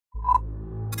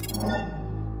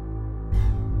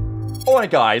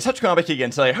Alright guys, HyDra back again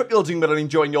today. Hope you're doing well and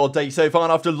enjoying your day so far.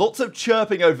 And after lots of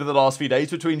chirping over the last few days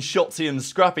between Shotzzy and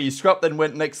Scrappy, Scrap then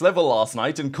went next level last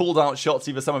night and called out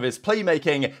Shotzzy for some of his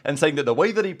playmaking and saying that the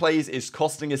way that he plays is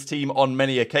costing his team on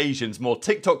many occasions. More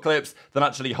TikTok clips than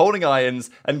actually holding irons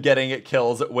and getting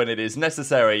kills when it is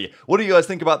necessary. What do you guys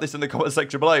think about this in the comment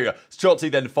section below?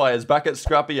 Shotzzy then fires back at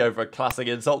Scrappy over a classic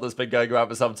insult that's been going around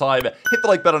for some time. Hit the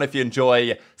like button if you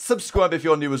enjoy. Subscribe if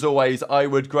you're new as always. I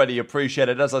would greatly appreciate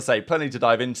it. As I say, plenty to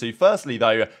dive into. Firstly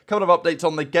though, a couple of updates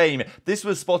on the game. This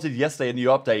was spotted yesterday, a new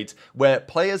update where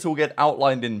players will get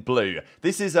outlined in blue.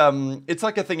 This is it's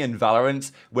like a thing in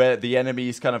Valorant where the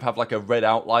enemies kind of have like a red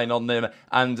outline on them,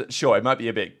 and sure, it might be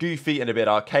a bit goofy and a bit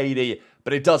arcadey,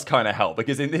 but it does kind of help,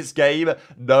 because in this game,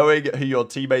 knowing who your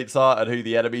teammates are and who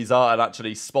the enemies are and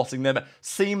actually spotting them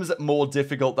seems more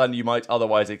difficult than you might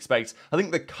otherwise expect. I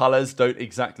think the colors don't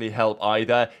exactly help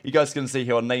either. You guys can see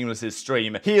here on Nameless's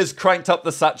stream, he has cranked up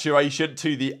the saturation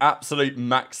to the absolute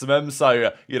maximum,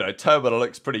 so, you know, Terminal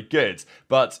looks pretty good,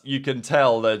 but you can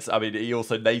tell that, I mean, he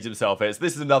also named himself it. So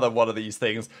this is another one of these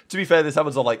things. To be fair, this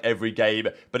happens on, like, every game,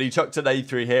 but he chucked an A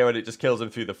through here and it just kills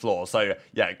him through the floor. So,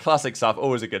 yeah, classic stuff,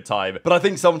 always a good time. But I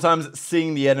think sometimes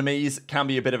seeing the enemies can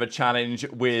be a bit of a challenge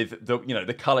with the, you know,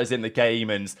 the colors in the game,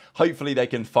 and hopefully they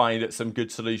can find some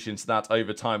good solutions to that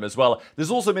over time as well.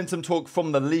 There's also been some talk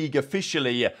from the league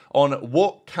officially on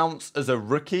what counts as a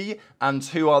rookie and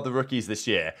who are the rookies this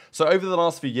year. So over the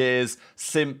last few years,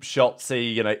 Simp,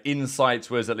 Shotzzy, you know,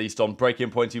 Insight was at least on Breaking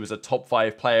Point. He was a top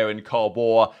 5 player in Cold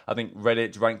War. I think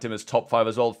Reddit ranked him as top 5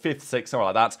 as well, 5th, 6th, something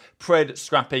like that. Pred,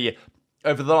 Scrappy.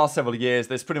 Over the last several years,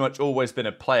 there's pretty much always been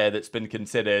a player that's been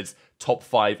considered top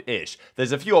 5-ish.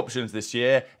 There's a few options this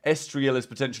year. Estriel is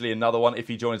potentially another one if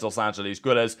he joins Los Angeles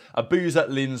Guerrillas. aBeZy,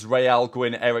 Linz, Real,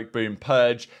 Gwyn, Erikboom,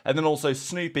 Purge. And then also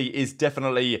Snoopy is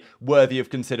definitely worthy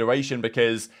of consideration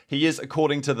because he is,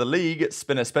 according to the league,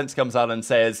 Spinner Spence comes out and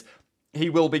says he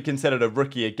will be considered a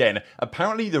rookie again.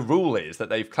 Apparently the rule is that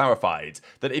they've clarified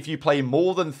that if you play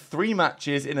more than 3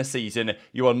 matches in a season,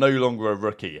 you are no longer a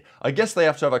rookie. I guess they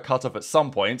have to have a cutoff at some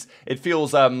point. It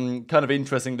feels kind of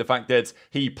interesting, the fact that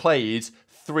he played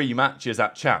 3 matches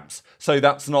at Champs. So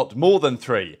that's not more than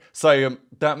 3. So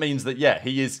that means that, yeah,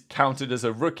 he is counted as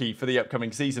a rookie for the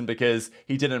upcoming season because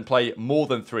he didn't play more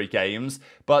than 3 games.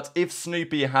 But if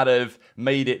Snoopy had have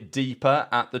made it deeper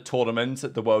at the tournament,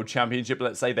 at the World Championship,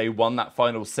 let's say they won that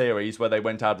final series where they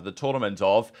went out of the tournament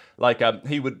of, like,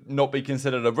 he would not be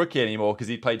considered a rookie anymore because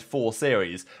he played 4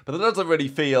 series. But that doesn't really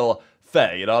feel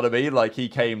fair, you know what I mean? Like, he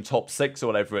came top 6 or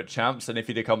whatever at Champs, and if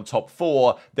he'd have come top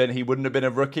 4, then he wouldn't have been a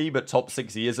rookie, but top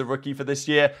 6 he is a rookie for this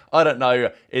year. I don't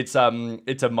know. It's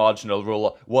a marginal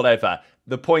rule, whatever.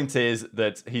 The point is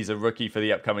that he's a rookie for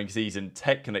the upcoming season,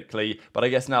 technically, but I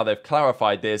guess now they've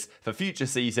clarified this for future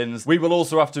seasons. We will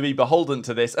also have to be beholden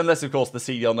to this, unless, of course, the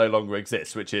CDL no longer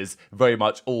exists, which is very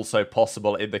much also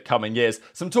possible in the coming years.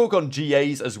 Some talk on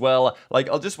GAs as well. Like,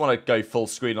 I'll just want to go full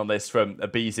screen on this from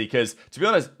aBeZy, because, to be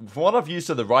honest, from what I've used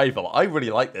to the Rival, I really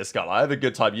like this gun. I have a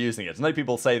good time using it. I know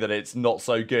people say that it's not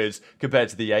so good compared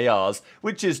to the ARs,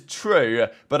 which is true,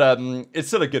 but it's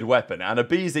still a good weapon, and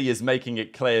aBeZy is making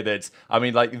it clear that, I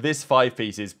mean, like, this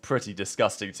 5-piece is pretty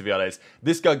disgusting, to be honest.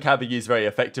 This gun can be used very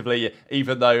effectively,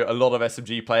 even though a lot of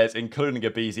SMG players, including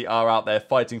aBeZy, are out there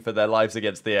fighting for their lives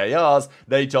against the ARs.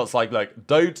 They just like, look,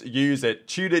 don't use it.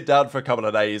 Tune it down for a couple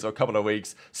of days or a couple of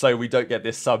weeks so we don't get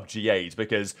this sub-G8,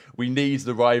 because we need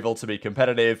the Rival to be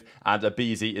competitive, and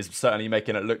aBeZy is certainly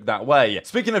making it look that way.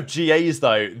 Speaking of GAs,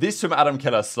 though, this from Adam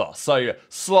KiLLa Sloss. So,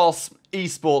 Sloss,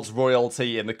 esports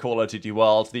royalty in the Call of Duty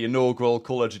world, the inaugural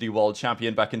Call of Duty World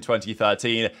Champion back in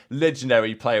 2013,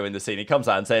 legendary player in the scene. He comes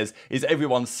out and says, is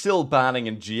everyone still banning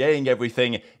and GAing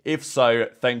everything? If so,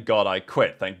 thank God I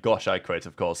quit. Thank gosh I quit,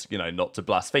 of course, you know, not to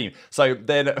blaspheme. So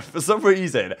then, for some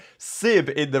reason, Sib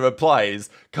in the replies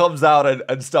comes out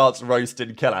and starts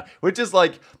roasting KiLLa, which is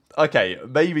like, okay,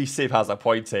 maybe Sib has a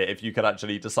point here if you can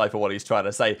actually decipher what he's trying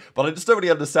to say, but I just don't really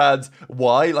understand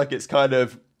why. Like, it's kind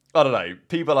of, I don't know,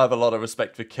 people have a lot of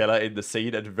respect for KiLLa in the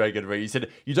scene, and for very good reason.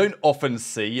 You don't often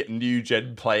see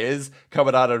new-gen players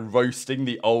coming out and roasting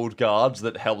the old guards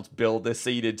that helped build this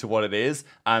scene into what it is,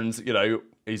 and, you know,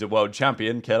 he's a world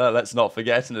champion, KiLLa, let's not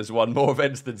forget, and has won more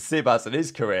events than Sib has in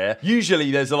his career. Usually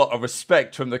there's a lot of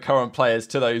respect from the current players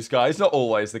to those guys, not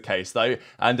always the case though,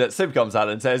 and Sib comes out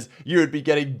and says, you would be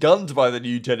getting gunned by the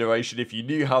new generation if you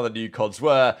knew how the new CODs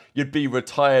were, you'd be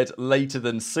retired later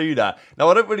than sooner. Now,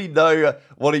 I don't really know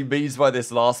what he means by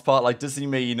this last part. Like, does he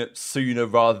mean sooner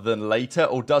rather than later,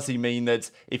 or does he mean that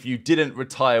if you didn't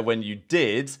retire when you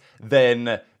did,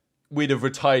 then we'd have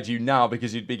retired you now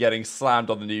because you'd be getting slammed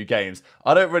on the new games.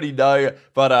 I don't really know,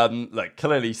 but look,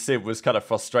 clearly Simp was kind of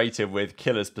frustrated with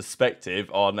KiLLa's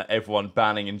perspective on everyone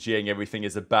banning and G'ing everything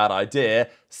is a bad idea.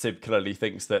 Simp clearly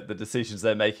thinks that the decisions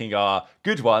they're making are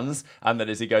good ones, and then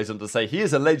as he goes on to say, he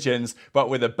is a legend, but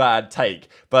with a bad take.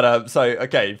 But so,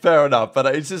 okay, fair enough, but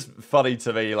it's just funny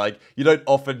to me, like, you don't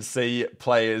often see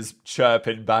players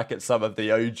chirping back at some of the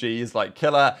OGs like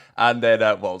KiLLa, and then,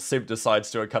 well, Simp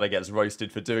decides to and kind of gets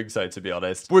roasted for doing so, to be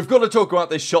honest. We've got to talk about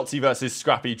this Shotzzy versus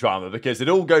Scrappy drama, because it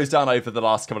all goes down over the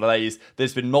last couple of days.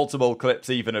 There's been multiple clips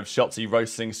even of Shotzzy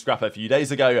roasting Scrap a few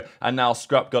days ago, and now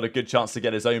Scrap got a good chance to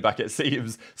get his own back, it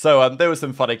seems. So there were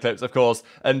some funny clips, of course,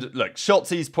 and look,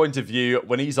 Shotzy's point of view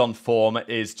when he's on form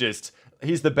is just,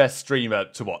 he's the best streamer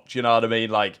to watch, you know what I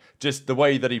mean? Like, just the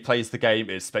way that he plays the game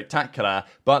is spectacular,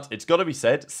 but it's got to be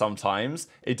said, sometimes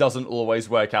it doesn't always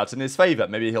work out in his favor.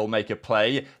 Maybe he'll make a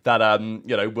play that,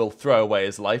 you know, will throw away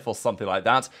his life or something like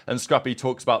that, and Scrappy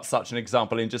talks about such an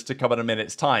example in just a couple of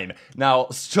minutes' time. Now,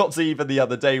 Shotzzy even the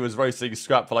other day was roasting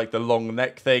Scrap for, like, the long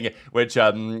neck thing, which, you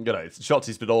know,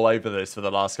 Shotzy's been all over this for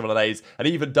the last couple of days, and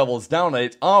he even doubles down on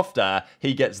it after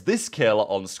he gets this kill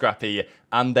on Scrappy,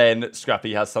 and then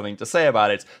Scrappy has something to say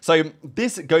about it. So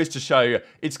this goes to show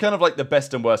it's kind of like the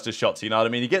best and worst of Shotzzy, you know what I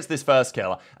mean? He gets this first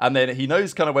kill, and then he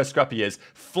knows kind of where Scrappy is,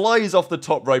 flies off the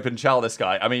top rope and chow this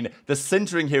guy. I mean, the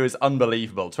centering here is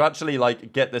unbelievable. To actually,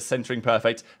 like, get the centering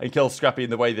perfect and kill Scrappy in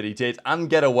the way that he did and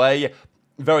get away,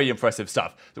 very impressive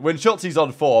stuff. When Shotzy's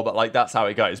on 4, but like that's how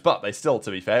it goes. But they still,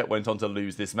 to be fair, went on to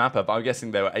lose this map up. I'm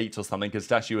guessing they were 8 or something because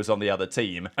Dashy was on the other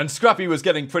team. And Scrappy was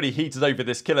getting pretty heated over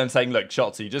this kill and saying, look,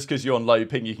 Shotzzy, just because you're on low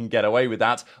ping, you can get away with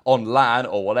that on LAN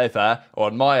or whatever, or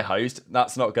on my host,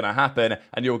 that's not going to happen,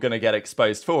 and you're going to get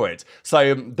exposed for it.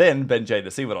 So then Ben J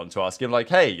the C went on to ask him, like,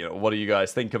 hey, you know, what do you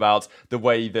guys think about the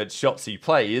way that Shotzzy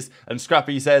plays? And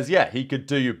Scrappy says, yeah, he could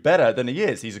do better than he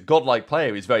is. He's a godlike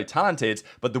player, he's very talented,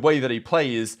 but the way that he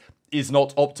plays is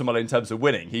not optimal in terms of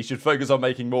winning. He should focus on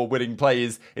making more winning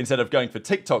plays instead of going for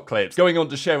TikTok clips. Going on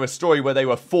to share a story where they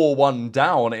were 4-1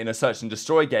 down in a search and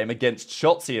destroy game against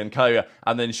Shotzzy and co,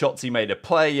 and then Shotzzy made a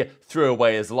play, threw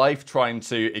away his life, trying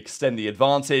to extend the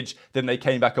advantage, then they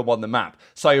came back and won the map.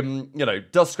 So, you know,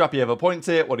 does Scrappy have a point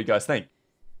here? What do you guys think?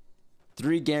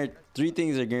 Three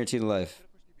things are guaranteed in life: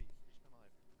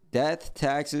 death,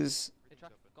 taxes,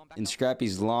 and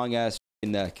Scrappy's long-ass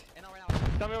neck.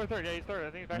 Tell me over third. Yeah, he's third. I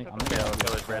think he's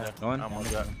back. Going? I'm on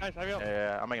that. Nice, have you?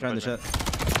 Yeah, I'm making Trying the shit.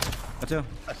 What too?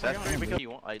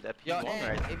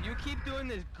 If you keep doing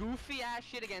this goofy ass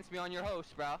shit against me on your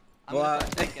host, bro.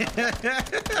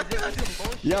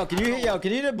 Yo, can you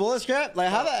hit a bullet Scrap? Like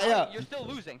how that? Yo, you're still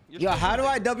losing. Yo, how do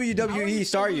I WWE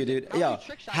start you, dude? Yo,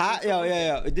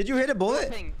 yo. Did you hit a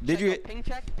bullet? Did you? Ping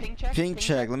check. Ping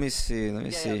check. Let me see. Let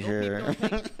me see here.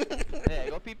 Yeah,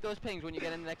 go peep those pings when you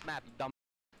get in the next map, you dumb.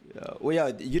 Well, yo,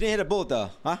 you didn't hit a bullet though,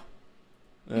 huh?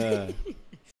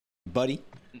 Buddy.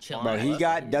 Bro, he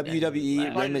got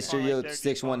WWE Rey Mysterio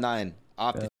 619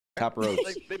 off the top ropes.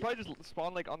 Like, they probably just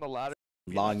spawn like on the ladder.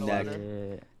 Long neck.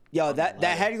 Yo, that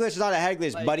head glitch is not a head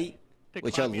glitch, buddy.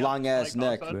 With your long ass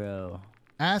neck, bro.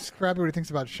 Ask Scrappy what he thinks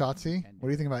about Shotzzy. What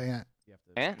do you think about Ant?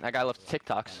 Ant? That guy loves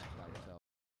TikToks.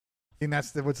 I think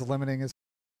that's what's limiting his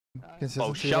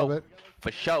consistency a little bit.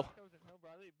 For sure.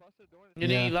 You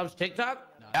think he loves TikTok?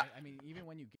 Yeah. I mean, even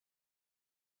when you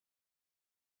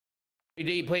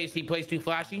He plays too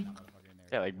flashy.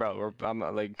 Yeah, like bro,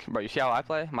 you see how I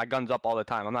play? My gun's up all the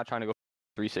time. I'm not trying to go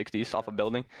 360s off a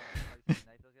building.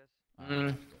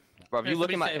 Bro, if you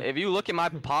look at my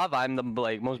POV, I'm the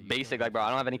most basic. Like, bro, I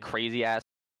don't have any crazy ass.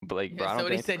 Like, bro, I don't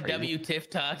Somebody think said crazy. W-Tiff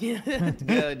talk. Let's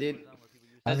go, dude.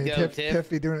 I mean, Tiff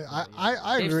be doing it.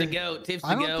 I agree. Tiff's the goat.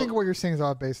 I don't think what you're saying is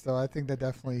off base though. I think that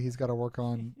definitely he's got to work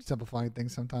on simplifying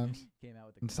things sometimes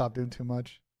and stop doing too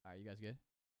much. Alright, you guys good?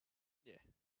 Yeah.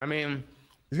 I mean,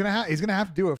 he's gonna have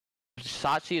to do it.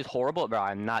 Shotzzy is horrible, bro.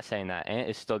 I'm not saying that. Ant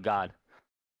is still God.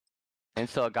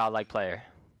 Ant's still a godlike player.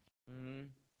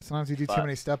 Sometimes you do too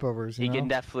many step overs. He can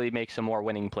definitely make some more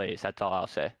winning plays. That's all I'll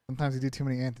say. Sometimes you do too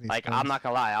many Anthony. Like I'm not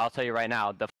gonna lie. I'll tell you right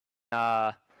now.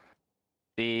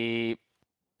 The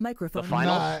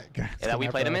finals that we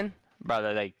played him in,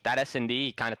 brother. Like that S&D,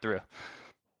 he kind of threw.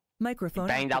 Microphone. He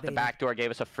banged out the back door,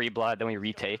 gave us a free blood. Then we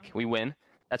retake. We win.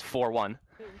 That's 4-1.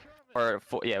 Or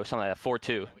yeah, it was something like that.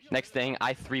 4-2. Next thing,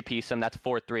 I 3-piece him. That's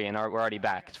 4-3, and we're already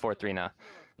back. It's 4-3 now.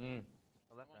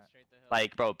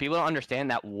 Like, bro, people don't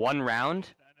understand that one round,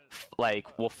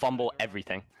 like, will fumble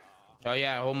everything. oh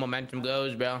yeah, whole momentum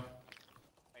goes, bro.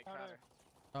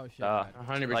 Oh shit.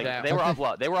 100%. Like they were up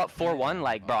what? They were up 4-1.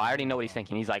 Like, bro, I already know what he's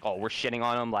thinking. He's like, oh, we're shitting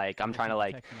on him. Like, I'm trying to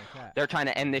like, they're trying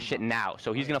to end this shit now.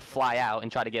 So he's gonna fly out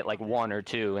and try to get like 1 or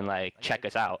 2 and like check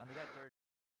us out.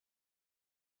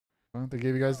 Well, they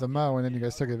gave you guys the mo, and then you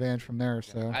guys took advantage from there.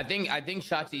 So I think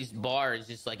Shotzzy's bar is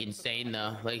just like insane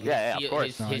though. Like of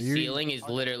course. his ceiling is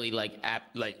literally like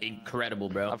incredible,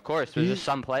 bro. Of course, there's just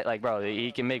some play like, bro,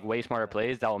 he can make way smarter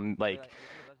plays that'll like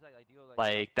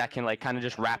that can like kind of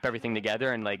just wrap everything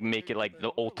together and like make it like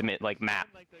the ultimate like map.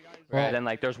 Well, And then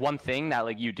like there's one thing that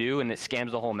like you do and it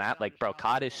scams the whole map. Like, bro,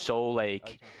 COD is so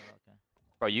like,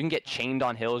 bro, you can get chained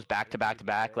on hills back to back to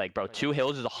back. Like, bro, 2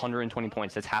 hills is 120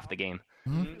 points. That's half the game.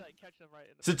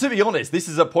 So to be honest, this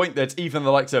is a point that even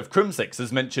the likes of Crimsix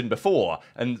has mentioned before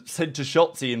and said to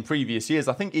Shotzzy in previous years.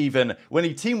 I think even when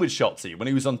he teamed with Shotzzy, when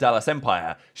he was on Dallas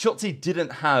Empire, Shotzzy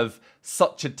didn't have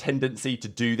such a tendency to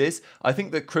do this. I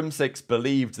think that Crimsix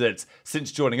believed that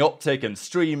since joining OpTic and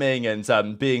streaming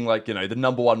and being like, you know, the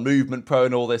 #1 movement pro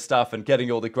and all this stuff and getting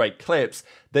all the great clips,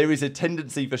 there is a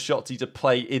tendency for Shotzzy to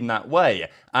play in that way.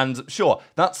 And sure,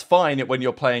 that's fine when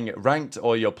you're playing ranked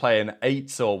or you're playing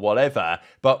 8s or whatever,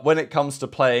 but when it comes to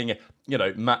playing, you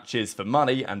know, matches for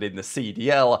money and in the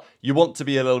CDL, you want to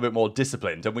be a little bit more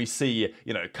disciplined. And we see,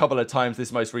 you know, a couple of times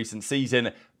this most recent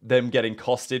season, them getting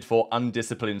costed for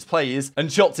undisciplined plays. And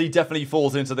Shotzzy definitely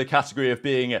falls into the category of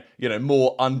being, you know,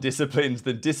 more undisciplined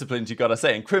than disciplined, you gotta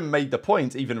say. And Crim made the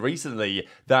point even recently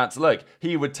that, look,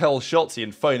 he would tell Shotzzy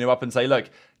and phone him up and say, look,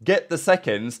 get the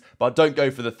seconds, but don't go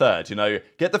for the third, you know.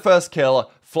 Get the first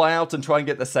kill, fly out and try and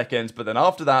get the second, but then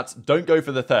after that, don't go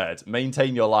for the third.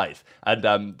 Maintain your life.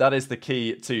 And that is the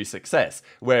key to success.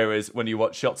 Whereas when you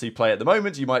watch Shotzzy play at the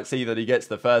moment, you might see that he gets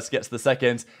the first, gets the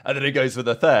second, and then he goes for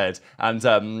the third. And,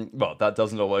 well, that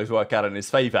doesn't always work out in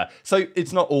his favor. So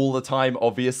it's not all the time,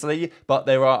 obviously, but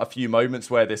there are a few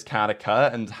moments where this can occur,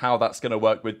 and how that's going to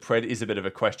work with Pred is a bit of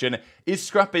a question. Is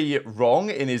Scrappy wrong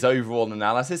in his overall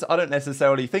analysis? I don't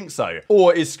necessarily think so.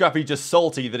 Or is Scrappy just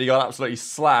salty that he got absolutely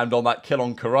slammed on that kill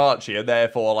on Karachi and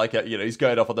therefore, like, you know, he's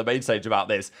going off on the main stage about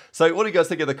this? So what do you guys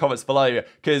think in the comments below?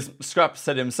 Because Scrap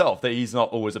said himself that he's not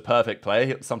always a perfect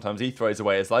player. Sometimes he throws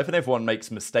away his life and everyone makes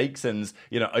mistakes and,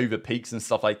 you know, over peaks and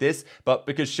stuff like this. But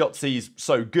because Shotzzy's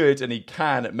so good and he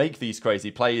can make these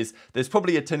crazy plays, there's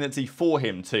probably a tendency for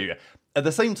him to. At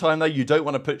the same time, though, you don't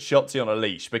want to put Shotzzy on a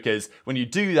leash, because when you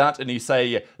do that and you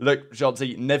say, look,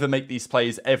 Shotzzy, never make these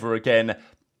plays ever again,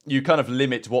 you kind of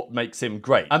limit what makes him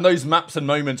great. And those maps and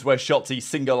moments where Shotzzy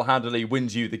single-handedly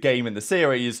wins you the game in the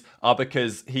series are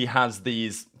because he has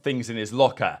these things in his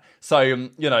locker. So, you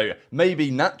know,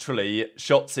 maybe naturally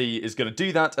Shotzzy is going to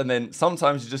do that, and then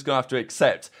sometimes you're just going to have to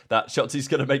accept that Shotzi's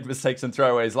going to make mistakes and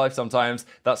throw away his life sometimes.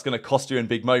 That's going to cost you in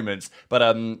big moments.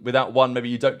 But without one, maybe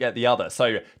you don't get the other.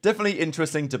 So definitely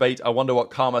interesting debate. I wonder what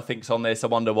KiLLa thinks on this. I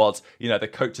wonder what, you know, the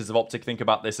coaches of OpTic think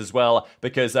about this as well,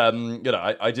 because, you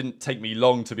know, I didn't take me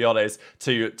long, to be honest,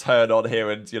 to turn on here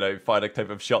and, you know, find a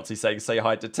clip of Shotzzy saying, say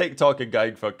hi to TikTok and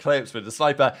going for clips with the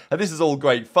sniper. And this is all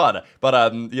great fun.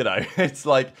 But, you know, it's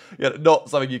like, you know, not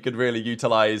something you can really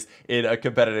utilize in a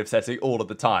competitive setting all of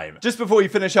the time. Just before we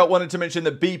finish up, wanted to mention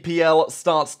that BPL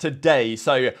starts today.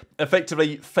 So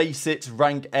effectively face it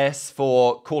rank S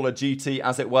for Call of Duty,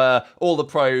 as it were. All the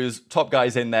pros, top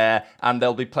guys in there, and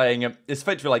they'll be playing, it's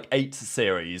effectively like 8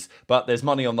 series, but there's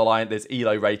money on the line, there's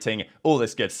ELO rating, all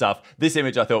this good stuff. This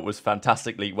image I thought was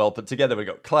fantastically well put together. We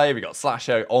got Clay, we got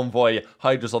Slasho, Envoy,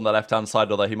 HyDra's on the left-hand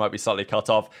side, although he might be slightly cut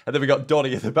off. And then we got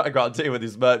Donnie in the background too with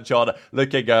his merch on,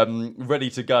 looking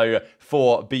ready to go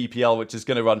for BPL, which is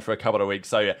going to run for a couple of weeks.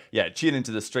 So yeah, tune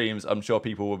into the streams. I'm sure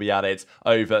people will be at it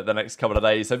over the next couple of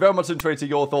days. So very much interested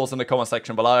your thoughts in the comment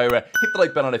section below. Hit the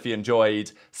like button if you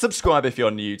enjoyed. Subscribe if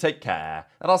you're new. Take care,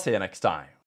 and I'll see you next time.